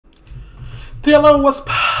TheeLitOne, what's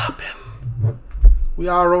poppin'? We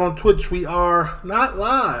are on Twitch. We are not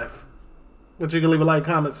live, but you can leave a like,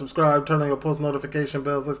 comment, subscribe, turn on your post notification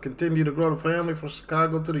bells. Let's continue to grow the family from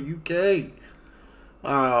Chicago to the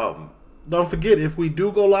UK. Don't forget, if we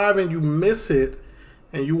do go live and you miss it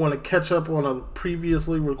and you want to catch up on a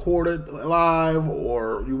previously recorded live,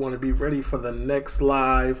 or you want to be ready for the next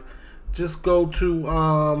live, just go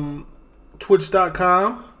to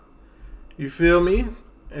twitch.com, you feel me,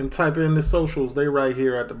 and type in the socials. They right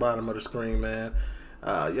here at the bottom of the screen, man.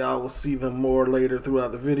 Y'all will see them more later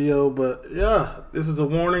throughout the video, but yeah, this is a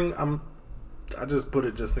warning. I just put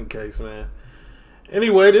it just in case, man.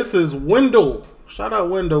 Anyway, this is Wendell. Shout out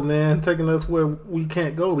Wendell, man, taking us where we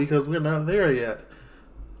can't go because we're not there yet.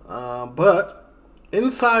 But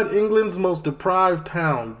inside England's most deprived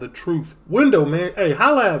town, the truth. Wendell, man, hey,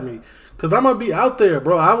 holla at me, cause I'm gonna be out there,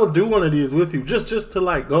 bro. I will do one of these with you, just to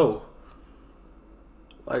like go.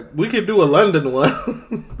 Like, we could do a London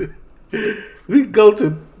one. We could go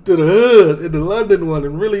to the hood in the London one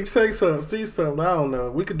and really see something. I don't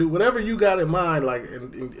know. We could do whatever you got in mind, like,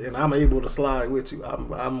 and I'm able to slide with you.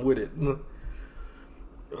 I'm with it.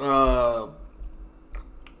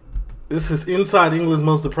 This is inside England's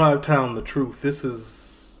most deprived town, the truth. This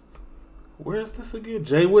is, where is this again?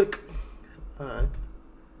 Jaywick. All right.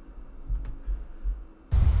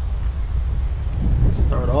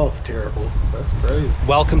 Start off terrible. That's crazy.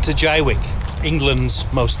 Welcome to Jaywick,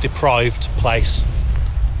 England's most deprived place.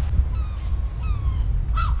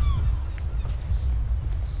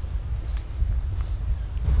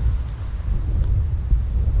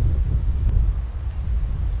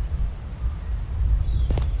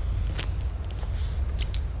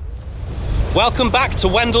 Welcome back to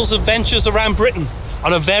Wendell's Adventures Around Britain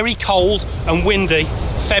on a very cold and windy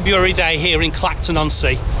February day here in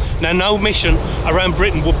Clacton-on-Sea. Now, no mission around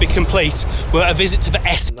Britain would be complete without a visit to the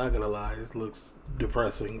Essex. I'm not gonna lie, this looks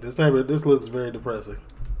depressing. This looks very depressing.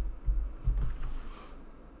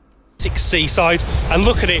 Seaside, and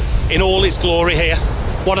look at it in all its glory here.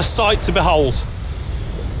 What a sight to behold.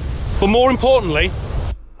 But more importantly,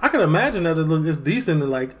 I can imagine that it's decent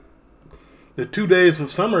in like the 2 days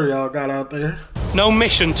of summer y'all got out there. No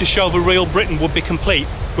mission to show the real Britain would be complete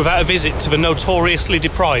without a visit to the notoriously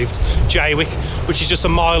deprived Jaywick, which is just a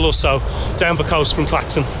mile or so down the coast from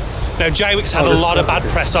Clacton. Now, Jaywick's had a lot of bad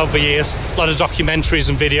press over the years, a lot of documentaries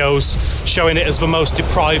and videos showing it as the most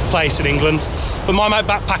deprived place in England. But my mate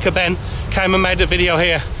backpacker Ben came and made a video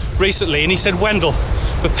here recently, and he said, Wendell,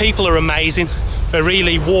 the people are amazing. They're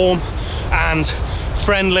really warm and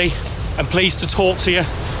friendly and pleased to talk to you.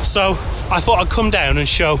 So I thought I'd come down and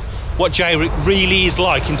show what Jaywick really is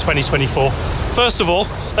like in 2024. First of all,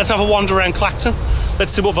 let's have a wander around Clacton.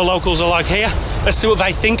 Let's see what the locals are like here. Let's see what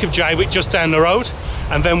they think of Jaywick just down the road,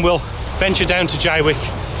 and then we'll venture down to Jaywick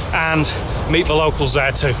and meet the locals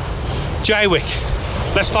there too.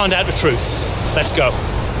 Jaywick, let's find out the truth. Let's go.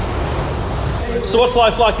 So what's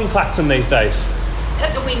life like in Clacton these days?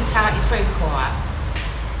 At the winter, it's very quiet.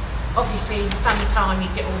 Obviously, in summertime, you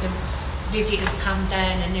get all the visitors come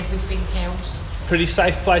down and everything else. Pretty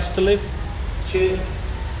safe place to live?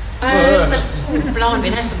 Blimey,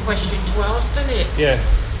 that's a question to ask, isn't it? Yeah.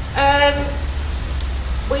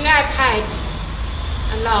 We have had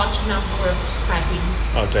a large number of stabbings.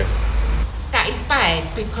 Oh dear. That is bad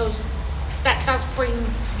because that does bring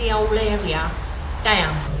the whole area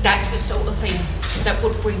down. That's the sort of thing that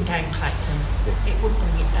would bring down Clacton. Yeah. It would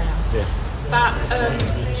bring it down. Yeah. But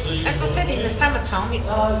as I said, in the summertime, it's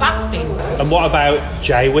busting. And what about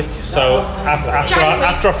Jaywick? So after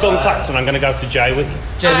I film Clacton, I'm going to go to Jaywick.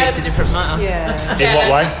 Jaywick's a different matter. Yeah. In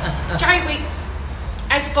what way? Jaywick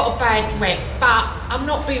has got a bad rep, but I'm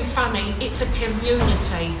not being funny. It's a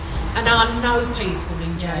community, and I know people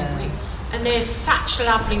in Jaywick, and they're such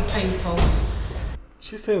lovely people.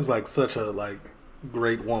 She seems like such a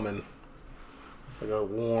great woman, like a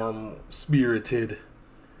warm, spirited,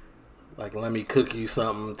 like, let me cook you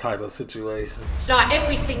something type of situation. Like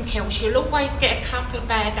everything else, you'll always get a couple of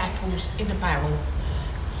bad apples in a barrel.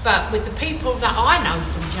 But with the people that I know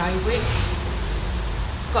from Jaywick,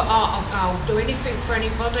 got heart of gold, do anything for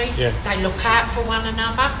anybody. Yeah. They look out for one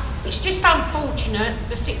another. It's just unfortunate,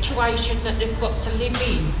 the situation that they've got to live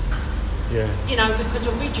in. Yeah. You know, because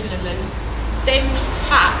originally, them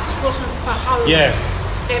huts wasn't for homes. Yeah.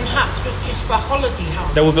 Them huts was just for holiday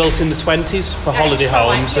homes. They were built in the 20s for holiday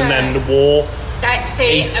homes, yeah. And then the war. That's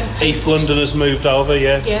it. East London has moved over,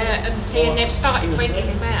 yeah. Yeah, and see, and they've started renting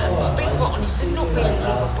them out. And to be quite honest, they're not really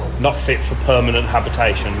livable. Not fit for permanent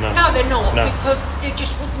habitation, no. No, they're not, because they're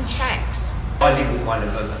just wooden shacks. I live in one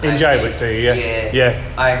of them. In Jaywick, do you? Yeah. Yeah. Yeah.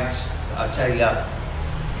 And I tell you,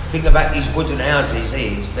 thing about these wooden houses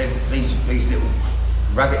is these little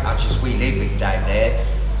rabbit hutches we live in down there.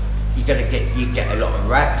 You get a lot of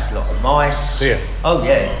rats, a lot of mice. Yeah. Oh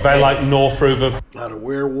yeah. They like gnaw through the. A lot of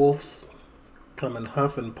werewolves come and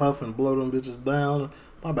huff and puff and blow them bitches down.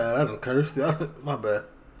 My bad, I done cursed. My bad.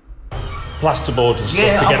 Plasterboard and stuff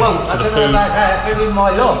Yeah, to get to the I don't know food. about that. They're in my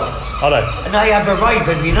loft. I know. And they have a rave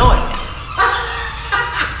every night.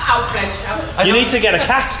 Oh, bless you. You need to get a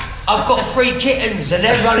cat. I've got 3 kittens and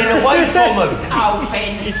they're running away from them. Oh,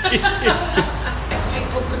 Ben.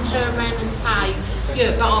 People can turn around and say,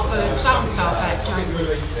 yeah, but I've heard so-and-so about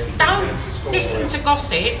Jamie. Don't listen to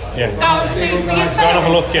gossip. Yeah. Go and see for yourself. Go and have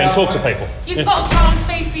a look, yeah, and talk to people. You've got to go and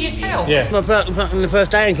see for yourself. Yeah. My fucking the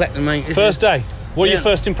first day in Clacton, mate. First day. What are your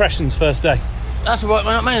first impressions? First day. That's alright,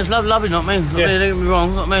 mate. I mean, it's lovely, not me. Not me, don't get me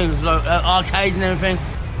wrong. Not me. It's like arcades and everything.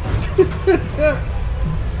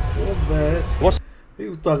 Not bad. What's He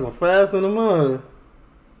was talking fast in the mud.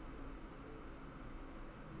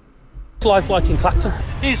 life like in Clacton?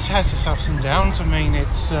 It has its ups and downs. I mean,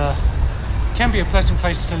 it's can be a pleasant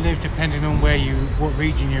place to live depending on what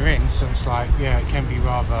region you're in. So it's like, yeah, it can be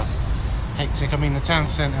rather hectic. I mean, the town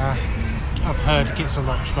centre, I've heard, gets a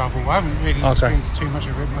lot of trouble. I haven't really experienced too much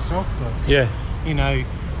of it myself, but Yeah. you know,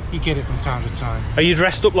 you get it from time to time. Are you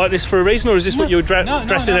dressed up like this for a reason, or is this what you're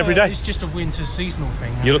dressed in every day? It's just a winter seasonal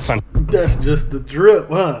thing. You look fantastic. That's just the drip,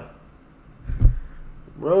 huh?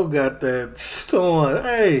 Bro got that shit on.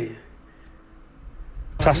 Hey.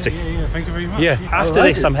 Yeah, thank you very much. Yeah. After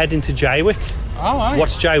this, I'm heading to Jaywick. Oh, right.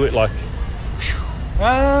 What's Jaywick like?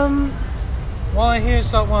 Well, I hear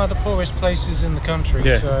it's like one of the poorest places in the country.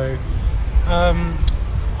 Yeah. So,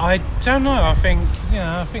 I don't know. I think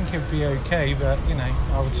it'd be okay, but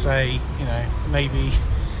I would say maybe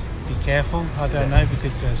be careful. I don't know,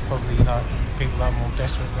 because there's probably like people that are more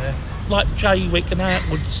desperate there. Like Jaywick and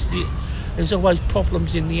outwards, there's always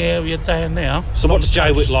problems in the area down there. So what's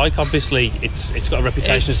Jaywick like? Obviously, it's got a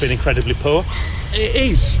reputation as being incredibly poor. It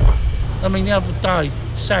is. I mean, the other day,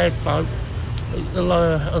 sad bloke,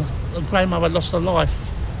 a grandmother lost her life,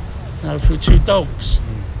 through 2 dogs.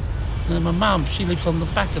 And my mum, she lives on the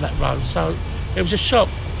back of that road, so it was a shock.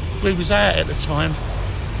 We was out at the time,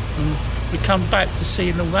 and we come back to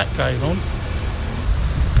seeing all that going on.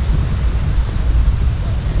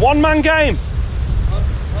 One-man game.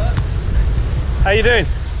 How you doing?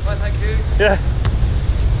 Fine, thank you. Yeah.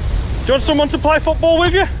 Do you want someone to play football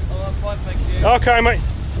with you? Oh, I'm fine, thank you. Okay, mate.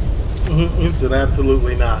 He said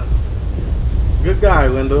absolutely not. Good guy,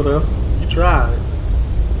 Lindo, though. You tried.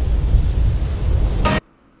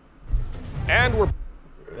 And we're...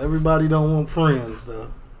 Everybody don't want friends,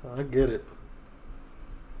 though. I get it.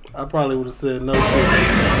 I probably would have said no to it.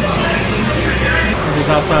 I'm just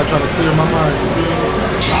outside trying to clear my mind.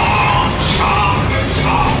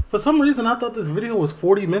 For some reason, I thought this video was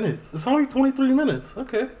 40 minutes. It's only 23 minutes.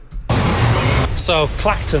 Okay. So,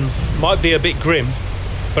 Clacton might be a bit grim,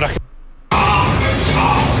 but I can...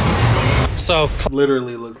 So...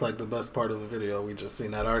 Literally looks like the best part of the video we just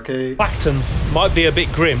seen at arcade. Clacton might be a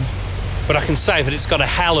bit grim, but I can say that it's got a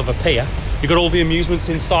hell of a pier. You've got all the amusements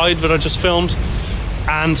inside that I just filmed,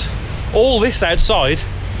 and all this outside.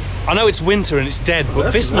 I know it's winter and it's dead,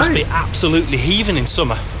 but this must be absolutely heaving in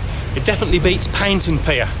summer. It definitely beats Paynton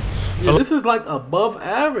Pier. Yeah, this is like above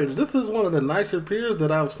average. This is one of the nicer piers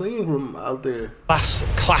that I've seen from out there. Last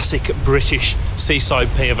classic British seaside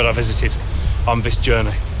pier that I visited on this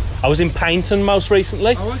journey. I was in Paynton most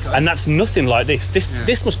recently, and that's nothing like this.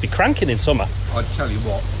 This must be cranking in summer. I'd tell you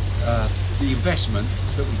what, the investment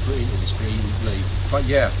that we put into this pier, you would believe. But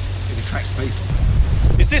yeah, it attracts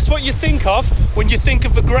people. Is this what you think of when you think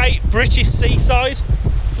of the great British seaside?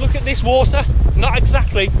 Look at this water. Not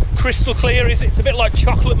exactly crystal clear, is it? It's a bit like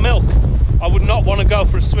chocolate milk. I would not want to go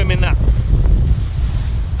for a swim in that.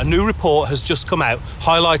 A new report has just come out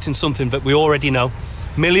highlighting something that we already know.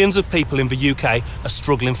 Millions of people in the UK are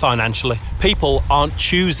struggling financially. People aren't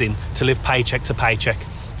choosing to live paycheck to paycheck.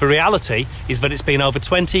 The reality is that it's been over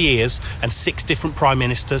 20 years and 6 different prime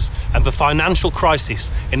ministers, and the financial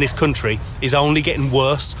crisis in this country is only getting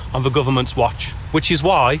worse on the government's watch. Which is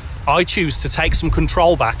why I choose to take some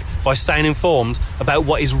control back by staying informed about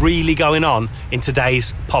what is really going on in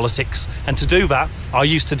today's politics. And to do that, I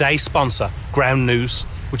use today's sponsor, Ground News,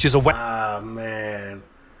 which is a man.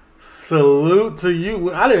 Salute to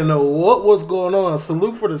you. I didn't know what was going on.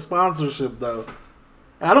 Salute for the sponsorship, though.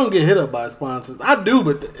 I don't get hit up by sponsors. I do,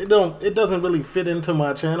 but it doesn't really fit into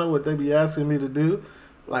my channel, what they be asking me to do.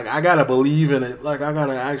 Like, I gotta believe in it. Like, I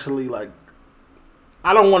gotta actually, like,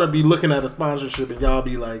 I don't want to be looking at a sponsorship and y'all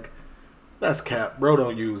be like, that's cap, bro,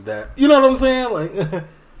 don't use that. You know what I'm saying? Like,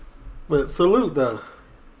 but salute, though.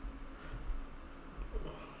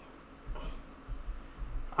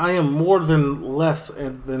 I am more than less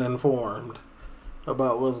than informed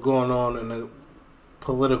about what's going on in the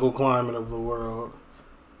political climate of the world.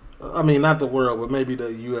 I mean, not the world, but maybe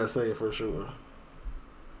the USA for sure.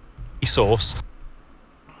 Source.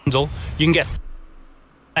 You can get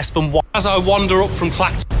less than one. As I wander up from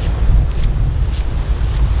Clacton.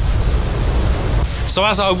 So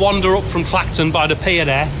as I wander up from Clacton by the pier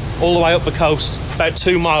there, all the way up the coast, about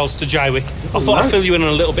 2 miles to Jaywick, I thought I'd fill you in on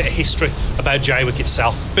a little bit of history about Jaywick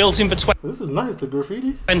itself. Built in the This is nice, the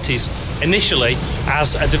graffiti. 20s, initially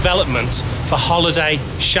as a development for holiday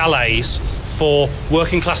chalets for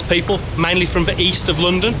working class people, mainly from the east of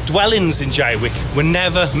London. Dwellings in Jaywick were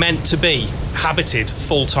never meant to be habited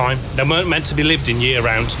full time. They weren't meant to be lived in year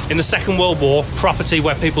round. In the Second World War, property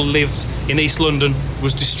where people lived in East London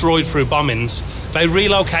was destroyed through bombings. They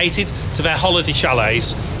relocated to their holiday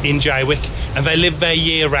chalets in Jaywick and they lived there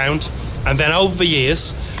year round. And then over the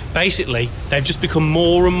years, basically, they've just become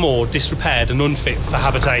more and more disrepaired and unfit for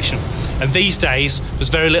habitation. And these days, there's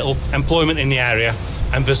very little employment in the area,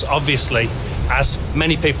 and there's obviously, as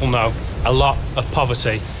many people know, a lot of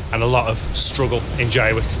poverty and a lot of struggle in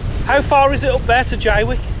Jaywick. How far is it up there to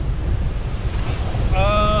Jaywick?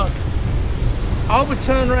 I would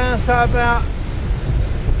turn around, so about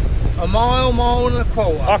a mile and a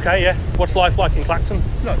quarter. Okay, yeah. What's life like in Clacton?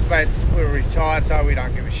 Not too bad. We're retired, so we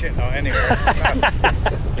don't give a shit like anyway.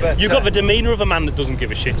 But, You've got the demeanour of a man that doesn't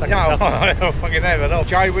give a shit, I can tell. I don't fucking never know.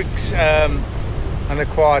 Jaywick's an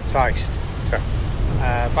acquired taste. Okay.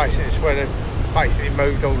 Basically, it's where they basically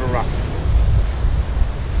moved all the rough.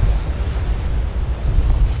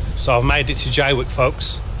 So I've made it to Jaywick,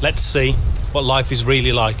 folks. Let's see what life is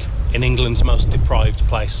really like in England's most deprived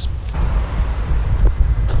place.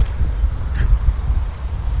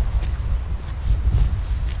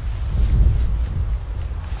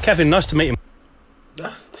 Kevin, nice to meet you.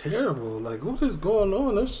 That's terrible. Like, what is going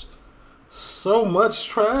on? There's so much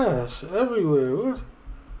trash everywhere. What?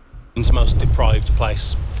 England's most deprived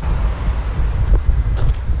place.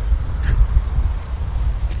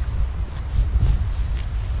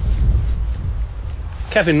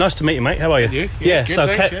 Kevin, nice to meet you, mate. How are you? You? Yeah, Good, so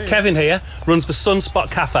thanks, yeah. Kevin here runs the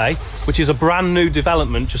Sunspot Cafe, which is a brand new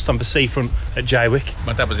development just on the seafront at Jaywick.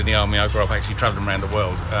 My dad was in the army. I grew up actually travelling around the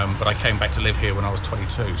world, but I came back to live here when I was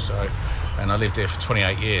 22. And I lived here for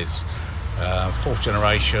 28 years. Fourth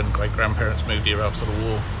generation, great grandparents moved here after the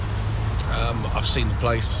war. I've seen the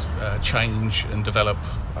place change and develop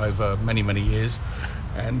over many, many years.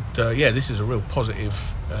 And yeah, this is a real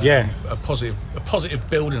positive, a positive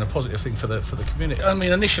building, a positive thing for the community. I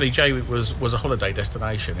mean, initially Jaywick was a holiday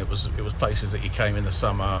destination. It was places that you came in the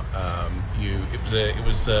summer. It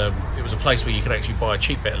was a place where you could actually buy a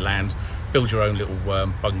cheap bit of land, build your own little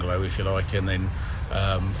bungalow, if you like, and then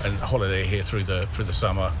and holiday here through the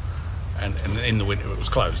summer, and in the winter it was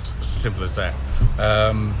closed. It was as simple as that.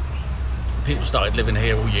 People started living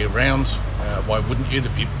here all year round. Why wouldn't you?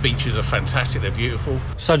 The beaches are fantastic, they're beautiful.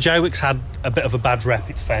 So Jaywick's had a bit of a bad rep,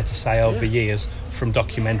 it's fair to say, over the years, from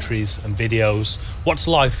documentaries and videos. What's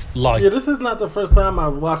life like? Yeah, this is not the first time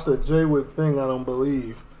I've watched a Jaywick thing, I don't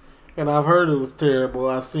believe. And I've heard it was terrible.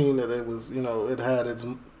 I've seen that it was, it had its,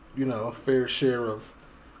 fair share of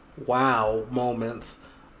wow moments.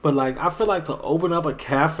 But, I feel like to open up a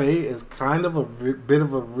cafe is kind of a bit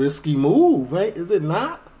of a risky move, right? Is it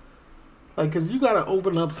not? Because you got to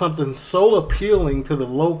open up something so appealing to the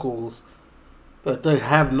locals that they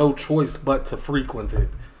have no choice but to frequent it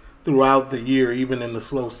throughout the year, even in the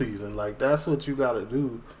slow season. That's what you got to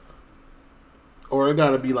do. Or it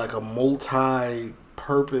got to be a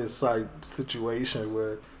multi-purpose type situation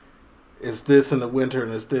where it's this in the winter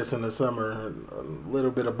and it's this in the summer, and a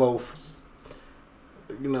little bit of both.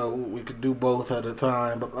 We could do both at a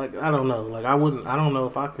time, but I don't know. I don't know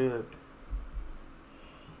if I could.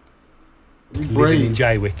 Living in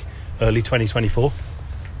Jaywick, early 2024?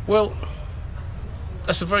 Well,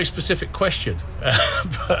 that's a very specific question.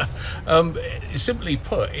 But simply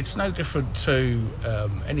put, it's no different to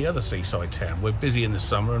any other seaside town. We're busy in the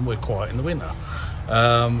summer and we're quiet in the winter.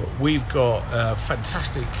 We've got a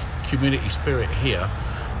fantastic community spirit here.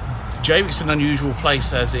 Jaywick's an unusual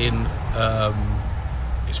place, as in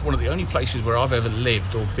it's one of the only places where I've ever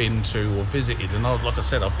lived or been to or visited, and like I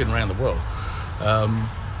said, I've been around the world,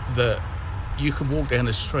 that you can walk down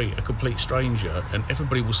the street, a complete stranger, and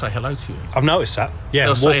everybody will say hello to you. I've noticed that. Yeah,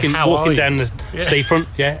 they'll say, walking down the seafront.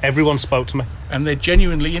 Yeah, everyone spoke to me, and they're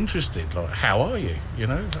genuinely interested. Like, how are you?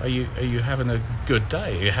 Are you having a good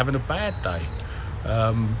day? Are you having a bad day?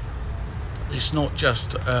 It's not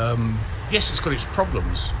just. Yes, it's got its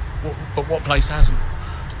problems, but what place hasn't?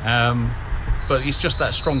 But it's just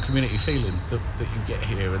that strong community feeling that you get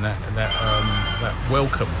here, and that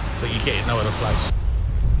welcome that you get in no other place.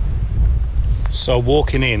 So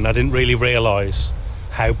walking in, I didn't really realise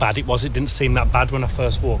how bad it was. It didn't seem that bad when I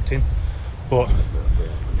first walked in, but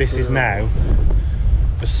this is now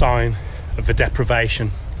the sign of the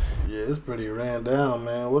deprivation. Yeah, it's pretty ran down,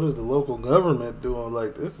 man. What is the local government doing?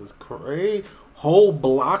 Like, this is crazy. Whole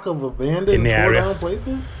block of abandoned, in the tore area. down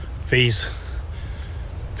places?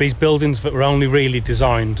 These buildings that were only really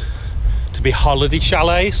designed to be holiday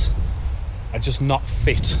chalets are just not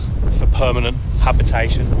fit for permanent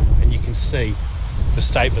habitation, and you can see the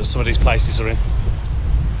state that some of these places are in.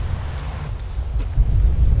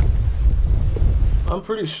 I'm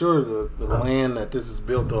pretty sure the land that this is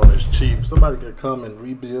built on is cheap. Somebody could come and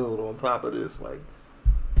rebuild on top of this. Like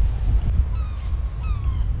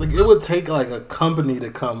it would take like a company to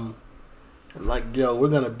come and like, yo, we're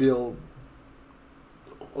gonna build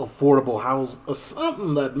affordable house or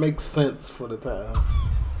something that makes sense for the town.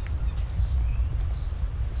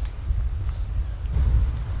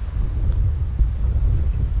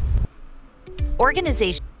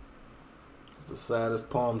 Organization. It's the saddest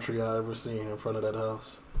palm tree I ever seen in front of that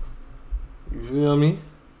house. You feel me?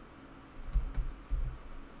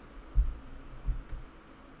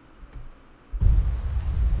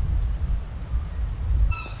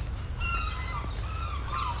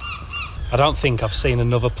 I don't think I've seen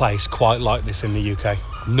another place quite like this in the UK.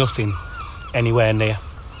 Nothing anywhere near.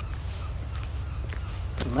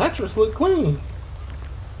 The mattress look clean.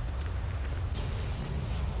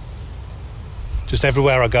 Just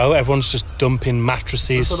everywhere I go, everyone's just dumping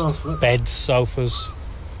mattresses, That's what I'm saying. beds, sofas.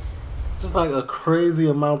 Just like a crazy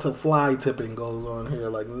amount of fly tipping goes on here.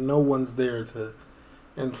 Like no one's there to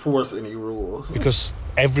enforce any rules. Because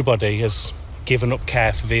everybody has given up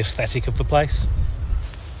care for the aesthetic of the place.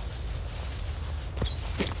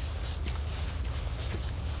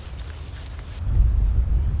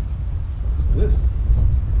 What's this?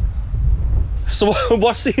 So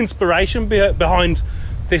what's the inspiration behind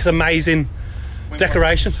this amazing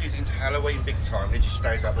decoration? She's into Halloween big time. It just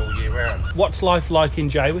stays up all year round. What's life like in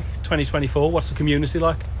Jaywick 2024? What's the community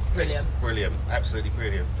like? Brilliant. It's brilliant. Absolutely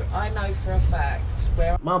brilliant. I know for a fact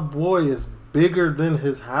where My boy is bigger than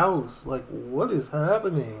his house. Like, what is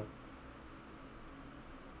happening?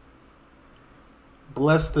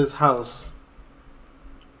 Bless this house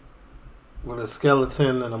with a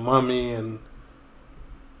skeleton and a mummy and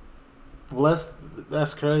bless.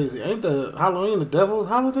 That's crazy. Ain't the Halloween the devil's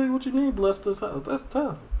holiday? What you mean bless this house? That's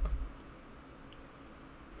tough.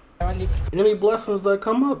 I lived Any blessings that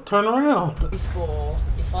come up, turn around. before,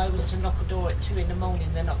 if I was to knock a door at 2 in the morning,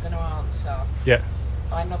 they're not going to answer. Yeah.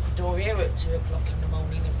 I knock a door here at 2 o'clock in the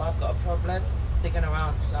morning. If I've got a problem, they're going to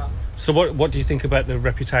answer. So what do you think about the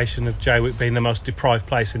reputation of Jaywick being the most deprived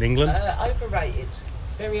place in England? Overrated.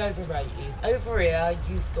 Very overrated. Over here,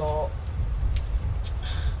 you've got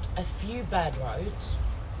a few bad roads,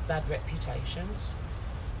 bad reputations,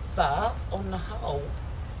 but on the whole,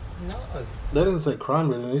 no. They didn't say crime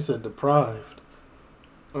rate, they said deprived.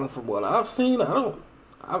 And from what I've seen,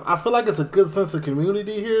 I feel like it's a good sense of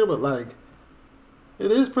community here, but like,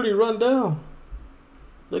 it is pretty run down.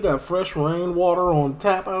 They got fresh rainwater on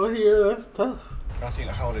tap out here. That's tough. I think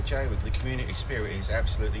the whole of Jaywick, the community spirit is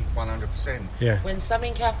absolutely 100%. Yeah. When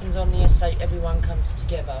something happens on the estate, everyone comes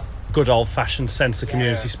together. Good old-fashioned sense of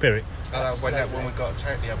community spirit. When we got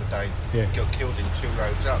attacked the other day, Yeah. got killed in 2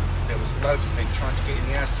 roads up, there was loads of people trying to get in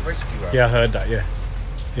the house to rescue her. Yeah, I heard that, yeah.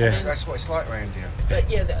 Yeah. That's what it's like around here. But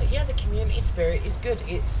yeah, the community spirit is good.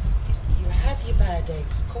 It's, you have your bad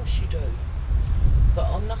eggs, of course you do. But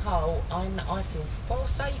on the whole, I feel far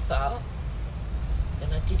safer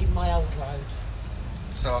than I did in my old road.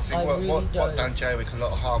 So I think what done Jaywick a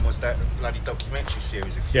lot of harm was that bloody documentary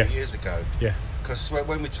series a few years ago. Yeah. Because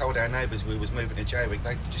when we told our neighbours we was moving to Jaywick,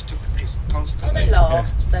 they just took the piss constantly. Oh, they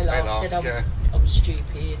laughed. Yeah. They laughed. Said I was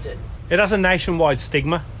stupid. And It has a nationwide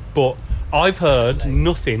stigma, but I've heard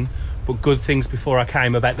nothing but good things before I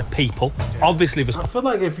came about the people. Yeah. Obviously, I feel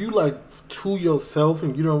like if you like to yourself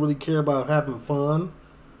and you don't really care about having fun,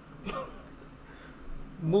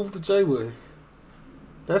 move to Jaywick.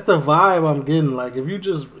 That's the vibe I'm getting. Like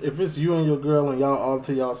if it's you and your girl and y'all all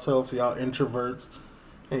to yourselves, y'all introverts,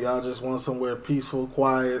 and y'all just want somewhere peaceful,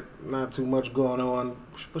 quiet, not too much going on,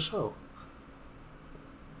 for sure.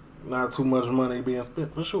 Not too much money being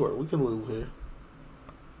spent, for sure. We can live here.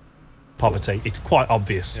 Poverty, it's quite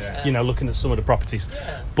obvious, you know, looking at some of the properties.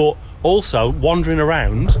 But also wandering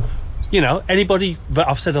around, you know, anybody that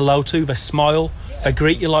I've said hello to, they smile, they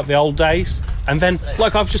greet you like the old days, and then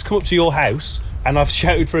like I've just come up to your house and I've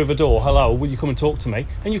shouted through the door, hello, will you come and talk to me?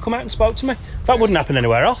 And you come out and spoke to me. That wouldn't happen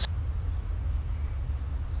anywhere else.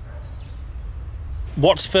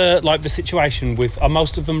 What's the situation with? Are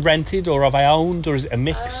most of them rented, or are they owned, or is it a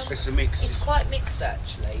mix? It's a mix. It's quite mixed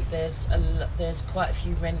actually. There's quite a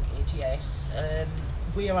few rented, yes.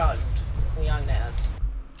 We are owned. We own ours.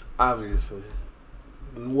 Obviously,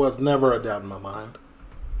 was never a doubt in my mind.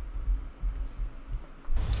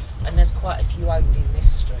 And there's quite a few owned in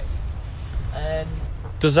this street.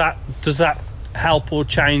 Does that help or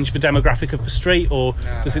change the demographic of the street, or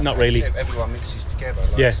does it not really? Everyone mixes together.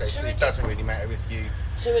 Like I said, it doesn't really matter if you.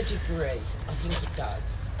 To a degree, I think it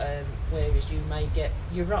does. Whereas you may get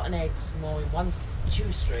your rotten eggs more in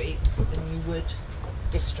 2 streets than you would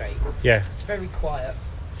this street. Yeah. It's very quiet.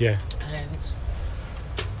 Yeah. And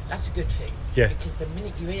that's a good thing. Yeah. Because the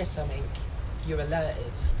minute you hear something, you're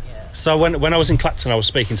alerted. Yeah. So when I was in Clacton, I was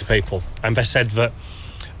speaking to people, and they said that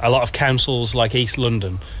a lot of councils like East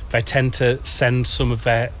London, they tend to send some of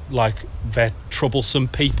their troublesome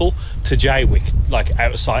people to Jaywick, like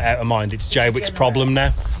out of sight, out of mind. It's Jaywick's problem now.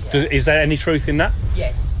 Yeah. Is there any truth in that?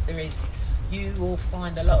 Yes, there is. You will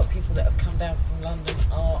find a lot of people that have come down from London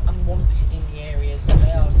are unwanted in the areas that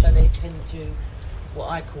they are, so they tend to, what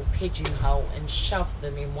I call pigeonhole, and shove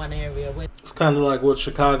them in one area. It's kind of like what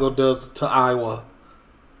Chicago does to Iowa.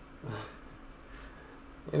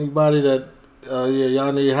 Anybody that,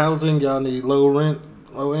 y'all need housing, y'all need low rent,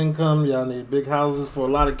 low income, y'all need big houses for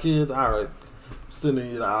a lot of kids. All right,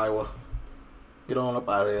 sending you to Iowa. Get on up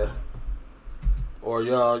out of here. Or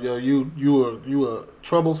you a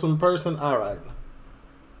troublesome person. All right.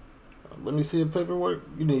 Let me see your paperwork.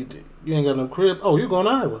 You ain't got no crib. Oh, you going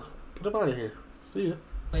to Iowa? Get up out of here. See ya.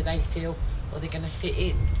 Where they feel, or they're going to fit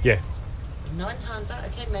in. Yeah. 9 times out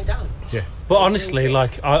of 10 they don't. Yeah. But honestly,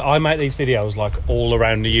 like I make these videos like all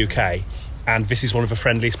around the UK, and this is one of the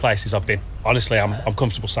friendliest places I've been. Honestly, I'm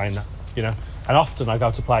comfortable saying that, you know. And often I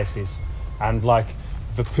go to places, and like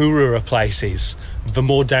the poorer places, the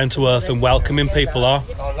more down to earth and welcoming people are.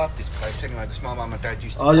 I love this place anyway because my mum and dad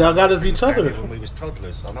used to. Oh, y'all got us each other when we was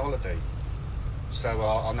toddlers on holiday. So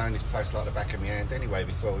I known this place like the back of my hand anyway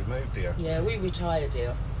before we moved here. Yeah, we retired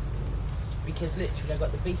here because literally I've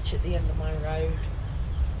got the beach at the end of my road.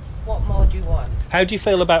 What more do you want? How do you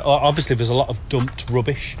feel about? Obviously, there's a lot of dumped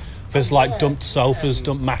rubbish. There's like dumped sofas,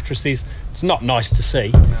 dumped mattresses. It's not nice to see.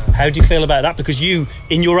 No. How do you feel about that? Because you,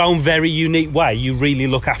 in your own very unique way, you really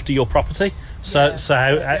look after your property. So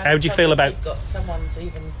how do you feel about? We've got someone's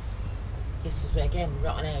even. This is again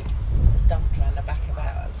rotten egg. It's dumped around the back of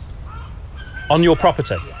ours. On your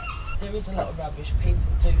property. Yeah. There is a lot of rubbish. People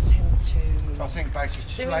do tend to. I think basically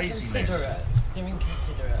it's just laziness. They're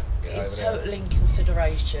inconsiderate. Yeah, it's total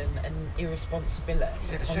inconsideration and irresponsibility.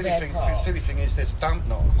 Yeah, the silly thing is there's a dump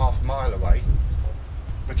not half a mile away.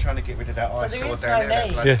 We're trying to get rid of that eyesore down there,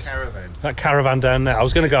 that caravan. That caravan down there. I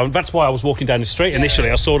was going to go, and that's why I was walking down the street initially.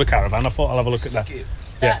 I saw the caravan. I thought I'll have a look at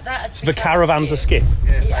that. So the caravan's a skip.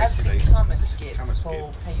 Yeah, it has basically. become a skip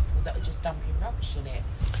for people that are just dumping rubbish in it.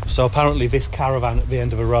 So apparently this caravan at the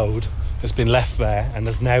end of a road has been left there and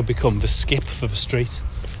has now become the skip for the street.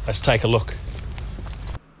 Let's take a look.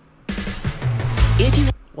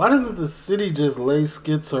 Why doesn't the city just lay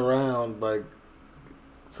skits around, like,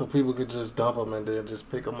 so people could just dump them and then just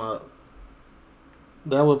pick them up?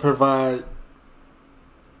 That would provide,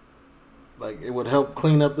 like, it would help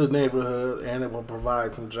clean up the neighborhood and it will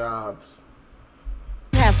provide some jobs.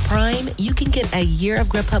 If you have Prime, you can get a year of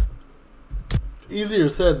Grubhub. Easier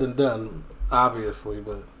said than done, obviously,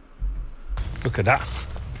 but look at that.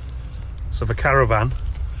 So the caravan,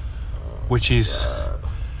 which is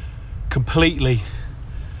completely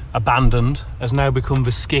abandoned, has now become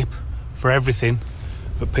the skip for everything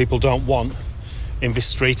that people don't want in this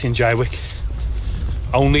street in Jaywick.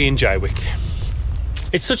 Only in Jaywick.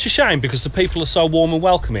 It's such a shame because the people are so warm and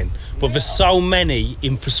welcoming, but there's so many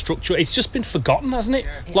infrastructure. It's just been forgotten, hasn't it?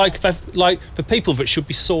 Yeah. Like the people that should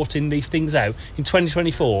be sorting these things out in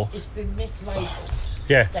 2024. It's been mislabelled.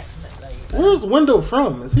 Yeah, definitely. Where's Window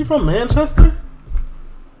from? Is he from Manchester?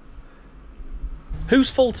 Whose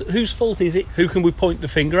fault is it? Who can we point the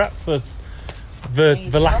finger at for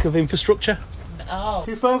the lack of infrastructure? Oh,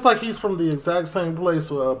 he sounds like he's from the exact same place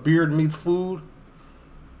where Beard meets food.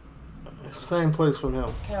 Same place from him.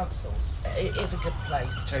 Councils. It is a good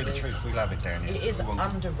place. To tell you the truth, we love it down here. It is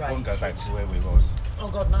underrated. We won't go back to where we was. Oh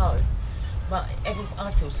God, no. But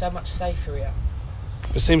I feel so much safer here.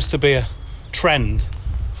 There seems to be a trend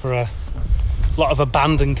for a lot of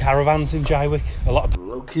abandoned caravans in Jaywick. A lot of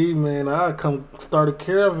low key, man. I come start a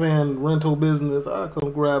caravan rental business. I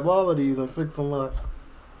come grab all of these and fix them up.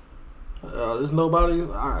 There's nobody's.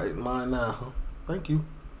 All right, mine now. Thank you.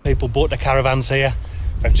 People bought the caravans here.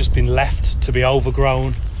 They've just been left to be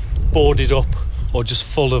overgrown, boarded up, or just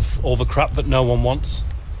full of all the crap that no one wants.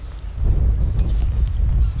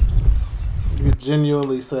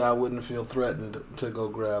 genuinely say I wouldn't feel threatened to go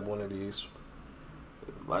grab one of these.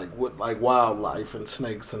 Like wildlife and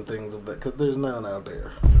snakes and things of that, because there's none out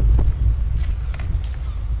there.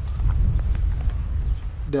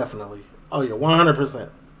 Definitely. Oh yeah, 100%.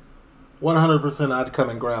 100% I'd come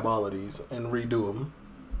and grab all of these and redo them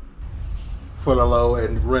for the low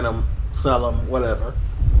and rent them, sell them, whatever.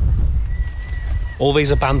 All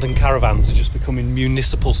these abandoned caravans are just becoming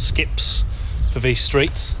municipal skips for these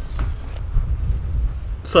streets.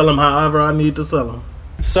 Sell them however I need to sell them.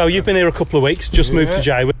 So you've been here a couple of weeks, just moved to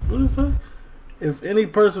Jaywick. What is that? If any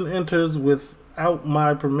person enters without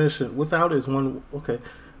my permission, without is one, okay,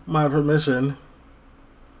 my permission,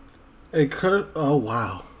 oh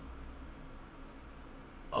wow.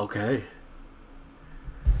 Okay.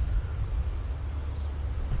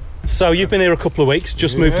 So you've been here a couple of weeks,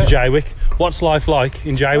 just moved to Jaywick. What's life like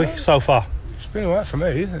in Jaywick so far? It's been alright for me.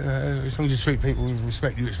 As long as you treat people with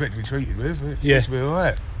respect you expect to be treated with, it's supposed to be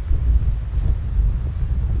alright.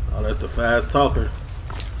 Oh, that's the fast talker.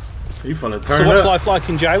 You finna turn So what's up. life like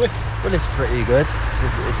in Jaywick? Well, it's pretty good.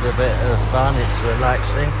 It's a bit of fun. It's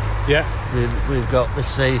relaxing. Yeah. We've got the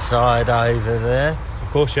seaside over there. Of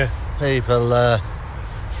course, yeah. People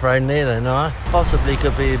friendly, they're nice. Possibly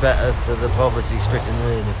could be better for the poverty-stricken,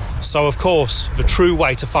 really. So, of course, the true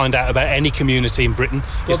way to find out about any community in Britain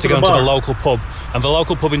is to go into the local pub. And the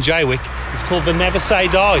local pub in Jaywick is called the Never Say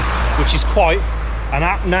Die, which is quite an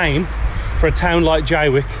apt name for a town like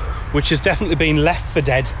Jaywick, which has definitely been left for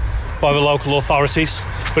dead by the local authorities,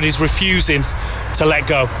 but is refusing to let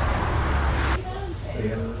go.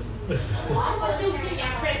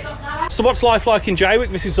 So what's life like in Jaywick?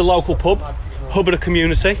 This is the local pub, hub of the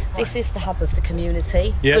community. This is the hub of the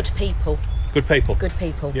community. Yeah. Good people. Good people. Good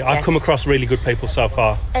people. Yeah, I've come across really good people so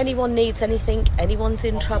far. Anyone needs anything, anyone's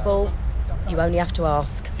in trouble, you only have to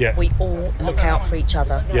ask. Yeah. We all look out for each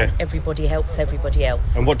other. Yeah. Everybody helps everybody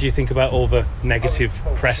else. And what do you think about all the negative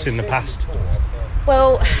press in the past?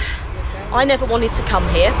 Well, I never wanted to come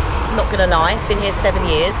here, I'm not going to lie. Been here 7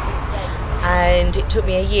 years and it took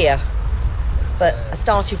me a year. But I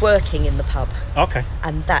started working in the pub. Okay.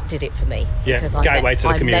 And that did it for me. Yeah, because gateway to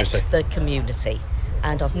the community. I met the community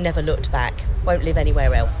and I've never looked back. Won't live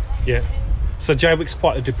anywhere else. Yeah. So Jaywick's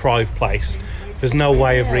quite a deprived place. There's no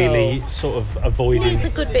way of really sort of avoiding It's a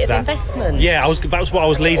good bit of investment. Yeah, that was what I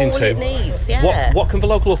was leading all to. It needs, yeah. What can the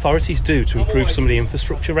local authorities do to improve some of the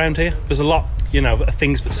infrastructure around here? There's a lot, of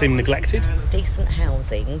things that seem neglected. Decent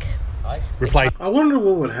housing. Replace. I wonder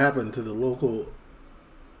what would happen to the local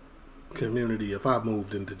community if I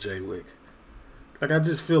moved into Jaywick. Like, I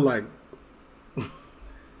just feel like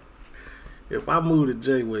if I move to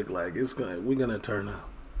Jaywick, like we're gonna turn up.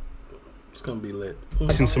 It's gonna be lit.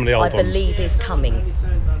 Some of the old I believe is coming.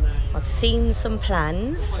 I've seen some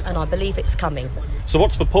plans, and I believe it's coming. So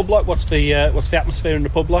what's the pub like? What's the atmosphere in the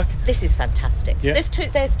pub like? This is fantastic. Yeah.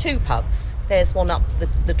 There's two pubs. There's one up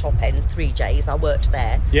the top end, 3J's. I worked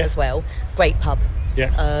there as well. Great pub. Yeah.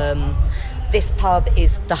 This pub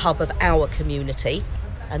is the hub of our community,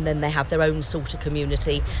 and then they have their own sort of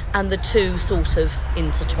community, and the two sort of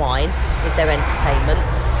intertwine with their entertainment.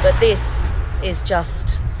 But this is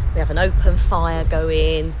just, we have an open fire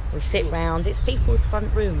going, we sit round, it's people's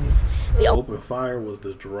front rooms. The open fire was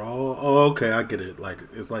the draw. Oh, okay, I get it. Like,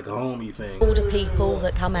 it's like a homey thing. Older people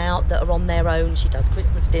that come out that are on their own. She does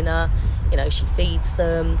Christmas dinner, she feeds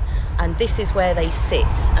them, and this is where they sit,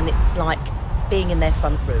 and it's like being in their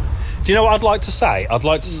front room. Do you know what I'd like to say? I'd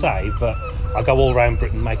like to say that I go all around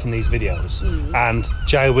Britain making these videos, and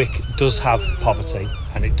Jaywick does have poverty,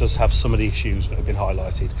 and it does have some of the issues that have been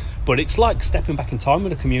highlighted. But it's like stepping back in time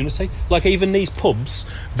with a community. Like even these pubs,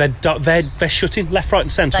 they're shutting left, right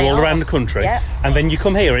and centre all around the country. Yeah. And then you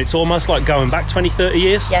come here and it's almost like going back 20, 30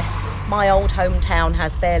 years. Yes, my old hometown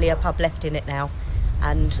has barely a pub left in it now.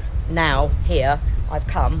 And now here I've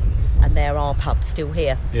come and there are pubs still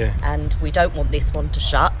here. Yeah. And we don't want this one to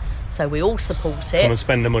shut, so we all support it. Come and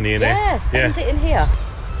spend the money in here. Yeah, spend it in here.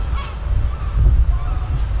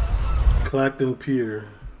 Clacton Pier.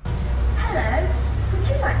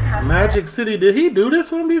 Magic City, did he do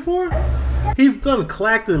this one before? He's done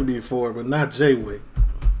Clacton before, but not Jaywick.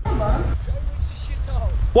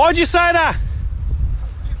 Why'd you say that?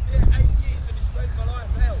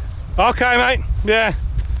 Okay, mate. Yeah.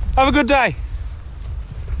 Have a good day.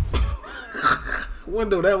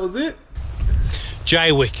 Wonder that was it?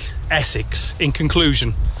 Jaywick, Essex, in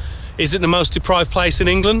conclusion, is it the most deprived place in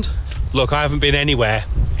England? Look, I haven't been anywhere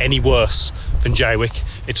any worse than Jaywick.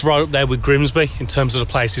 It's right up there with Grimsby in terms of the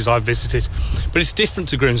places I've visited. But it's different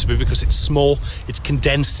to Grimsby because it's small, it's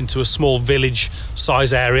condensed into a small village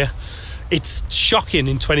size area. It's shocking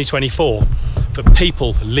in 2024 that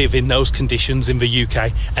people live in those conditions in the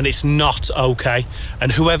UK, and it's not okay.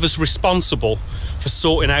 And whoever's responsible for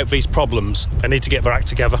sorting out these problems, they need to get their act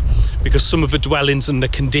together, because some of the dwellings and the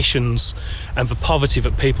conditions and the poverty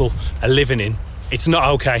that people are living in, it's not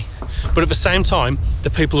okay. But at the same time, the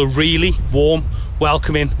people are really warm,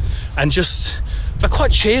 welcoming, and just, they're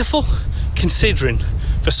quite cheerful considering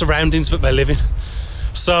the surroundings that they live in.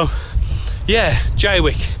 So yeah,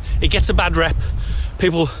 Jaywick, it gets a bad rep.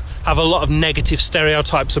 People have a lot of negative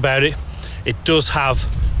stereotypes about it. It does have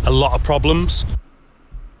a lot of problems,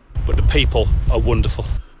 but the people are wonderful.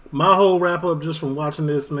 My whole wrap up just from watching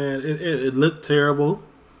this, man, it looked terrible.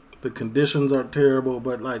 The conditions are terrible,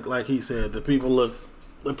 but like he said, the people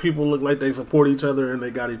look like they support each other and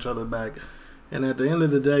they got each other back. And at the end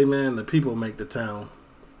of the day, man, the people make the town.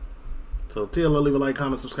 So TLO, leave a like,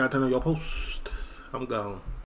 comment, subscribe, turn on your post. I'm gone.